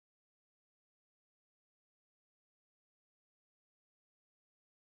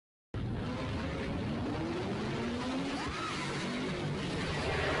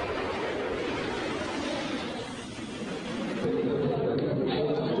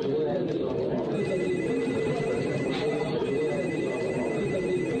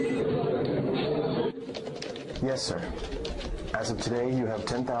Yes, sir. As of today, you have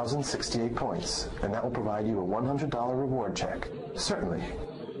 10,068 points, and that will provide you a $100 reward check. Certainly.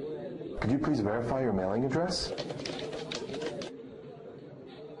 Could you please verify your mailing address?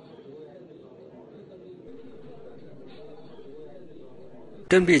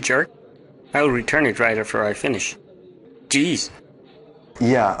 Don't be a jerk. I'll return it right after I finish. Jeez.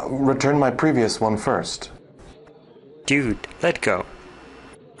 Yeah, return my previous one first. Dude, let go.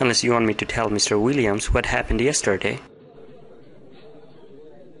 Unless you want me to tell Mr. Williams what happened yesterday.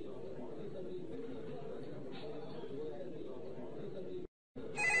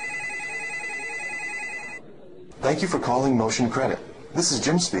 Thank you for calling Motion Credit. This is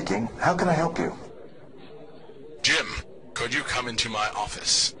Jim speaking. How can I help you? Jim, could you come into my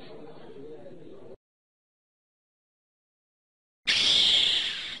office?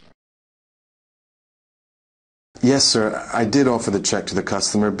 Yes, sir. I did offer the check to the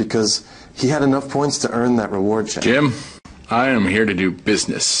customer because he had enough points to earn that reward check. Jim, I am here to do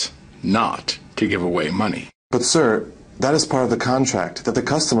business, not to give away money. But, sir, that is part of the contract, that the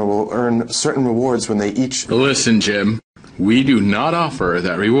customer will earn certain rewards when they each... Listen, Jim, we do not offer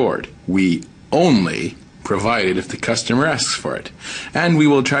that reward. We only provide it if the customer asks for it. And we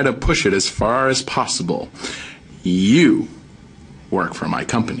will try to push it as far as possible. You work for my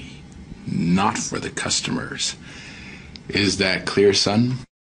company, not for the customers. Is that clear, son?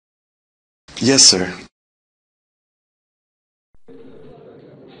 Yes, sir.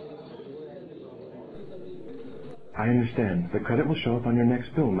 I understand. The credit will show up on your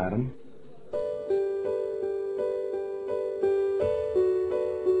next bill, madam.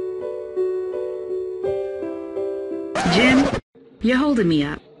 Jim, you're holding me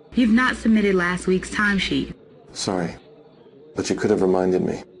up. You've not submitted last week's timesheet. Sorry, but you could have reminded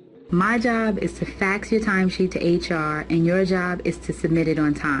me. My job is to fax your timesheet to HR, and your job is to submit it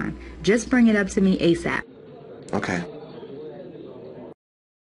on time. Just bring it up to me ASAP. Okay.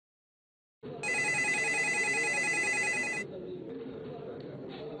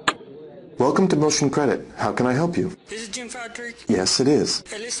 Welcome to Motion Credit. How can I help you? This is Jim Patrick. Yes, it is.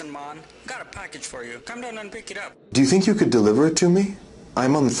 Hey, listen, man. Got a package for you. Come down and pick it up. Do you think you could deliver it to me?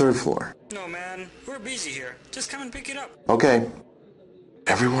 I'm on the 3rd floor. No, man. We're busy here. Just come and pick it up. Okay.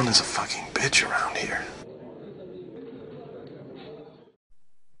 Everyone is a fucking bitch around here.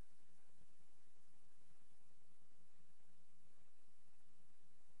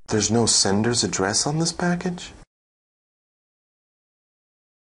 There's no sender's address on this package?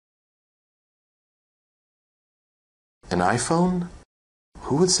 An iPhone?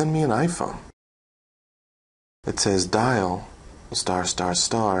 Who would send me an iPhone? It says dial, star, star,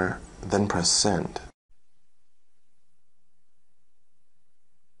 star, then press send.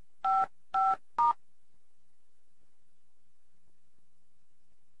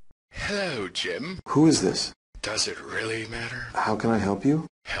 Hello, Jim. Who is this? Does it really matter? How can I help you?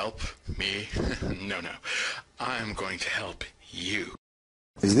 Help me? No. I'm going to help you.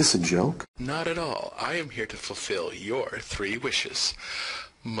 Is this a joke? Not at all. I am here to fulfill your 3 wishes.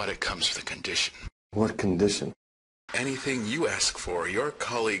 But it comes with a condition. What condition? Anything you ask for, your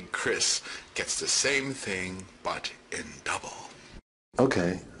colleague Chris gets the same thing, but in double.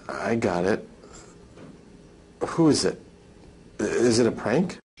 Okay, I got it. Who is it? Is it a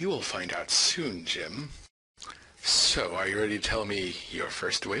prank? You will find out soon, Jim. So, are you ready to tell me your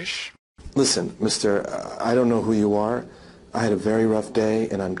first wish? Listen, mister, I don't know who you are. I had a very rough day,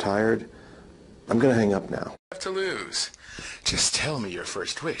 and I'm tired. I'm gonna hang up now. You have to lose. Just tell me your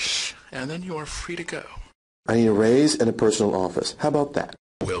first wish, and then you are free to go. I need a raise and a personal office. How about that?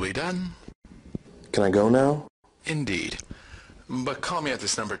 Will be done. Can I go now? Indeed. But call me at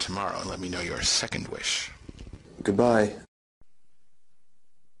this number tomorrow and let me know your second wish. Goodbye.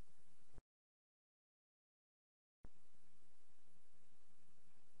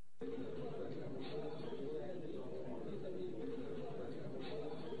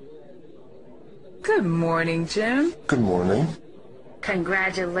 Good morning, Jim. Good morning.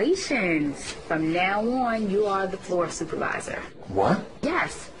 Congratulations. From now on, you are the floor supervisor. What?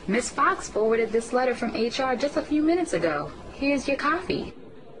 Yes. Miss Fox forwarded this letter from HR just a few minutes ago. Here's your coffee.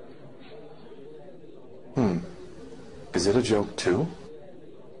 Is it a joke, too?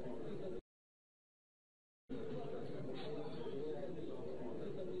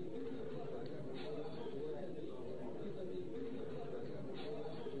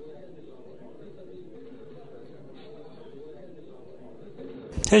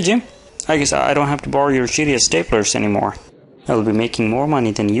 Hey, Jim. I guess I don't have to borrow your shittiest staplers anymore. I'll be making more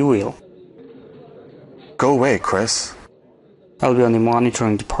money than you will. Go away, Chris. I'll be on the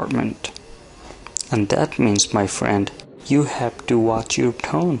monitoring department. And that means, my friend, you have to watch your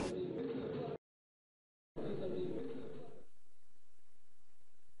tone.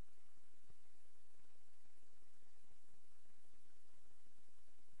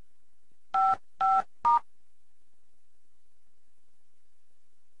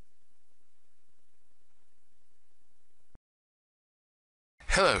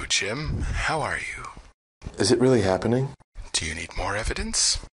 Hello, Jim. How are you? Is it really happening? Do you need more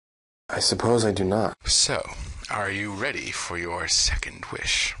evidence? I suppose I do not. So, are you ready for your second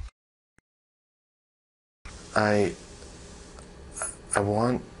wish? I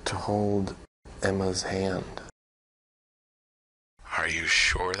want to hold Emma's hand. Are you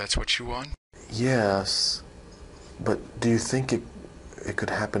sure that's what you want? Yes, but do you think it could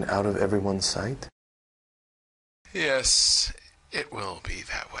happen out of everyone's sight? Yes, it will be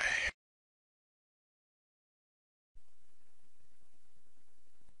that way.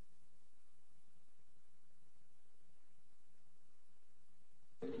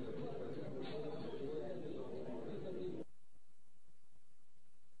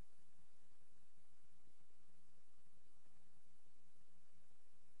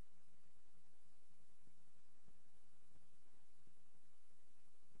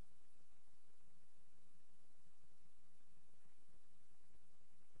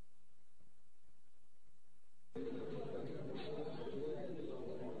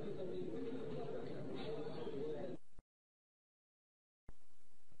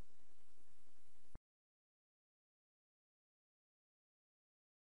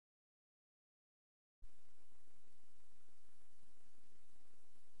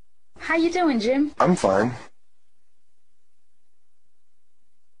 How you doing, Jim? I'm fine.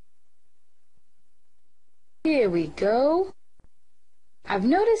 Here we go. I've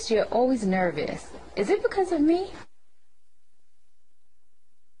noticed you're always nervous. Is it because of me?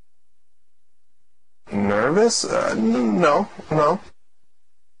 Nervous? No.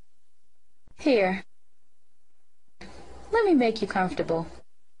 Here. Let me make you comfortable.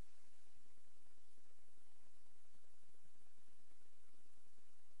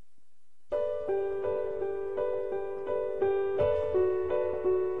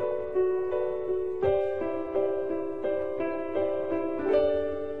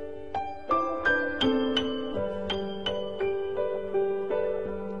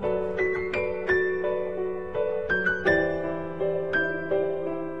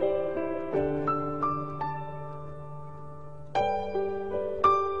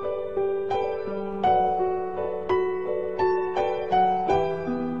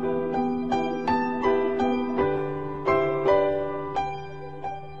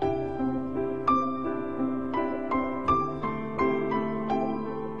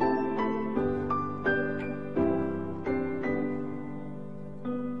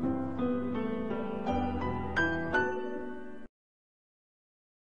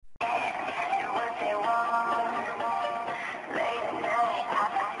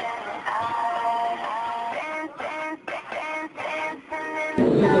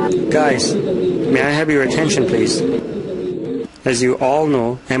 Guys, may I have your attention, please? As you all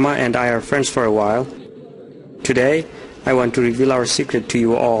know, Emma and I are friends for a while. Today, I want to reveal our secret to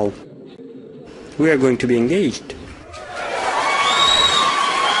you all. We are going to be engaged.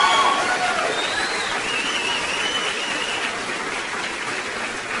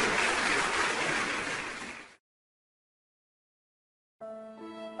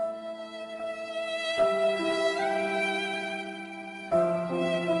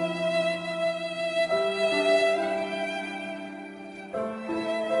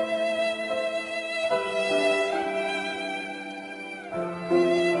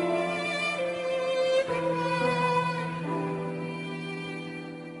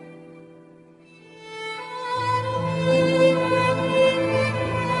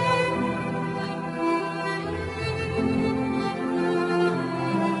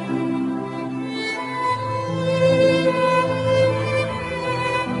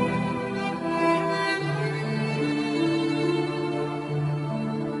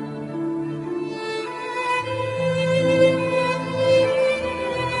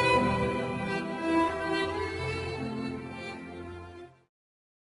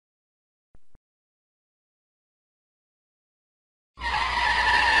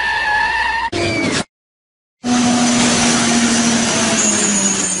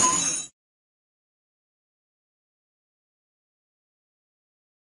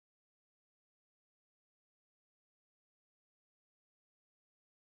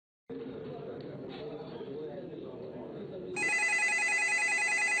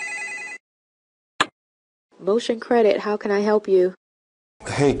 Motion Credit, how can I help you?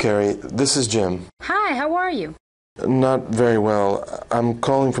 Hey, Carrie, this is Jim. Hi, how are you? Not very well. I'm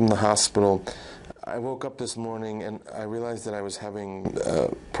calling from the hospital. I woke up this morning and I realized that I was having a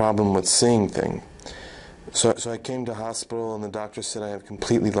problem with seeing things. So I came to hospital and the doctor said I have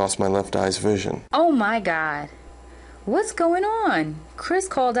completely lost my left eye's vision. Oh my God. What's going on? Chris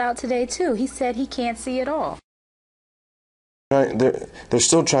called out today too. He said he can't see at all. they're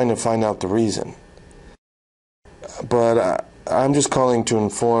still trying to find out the reason. But I'm just calling to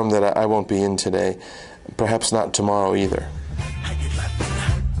inform that I won't be in today, perhaps not tomorrow either.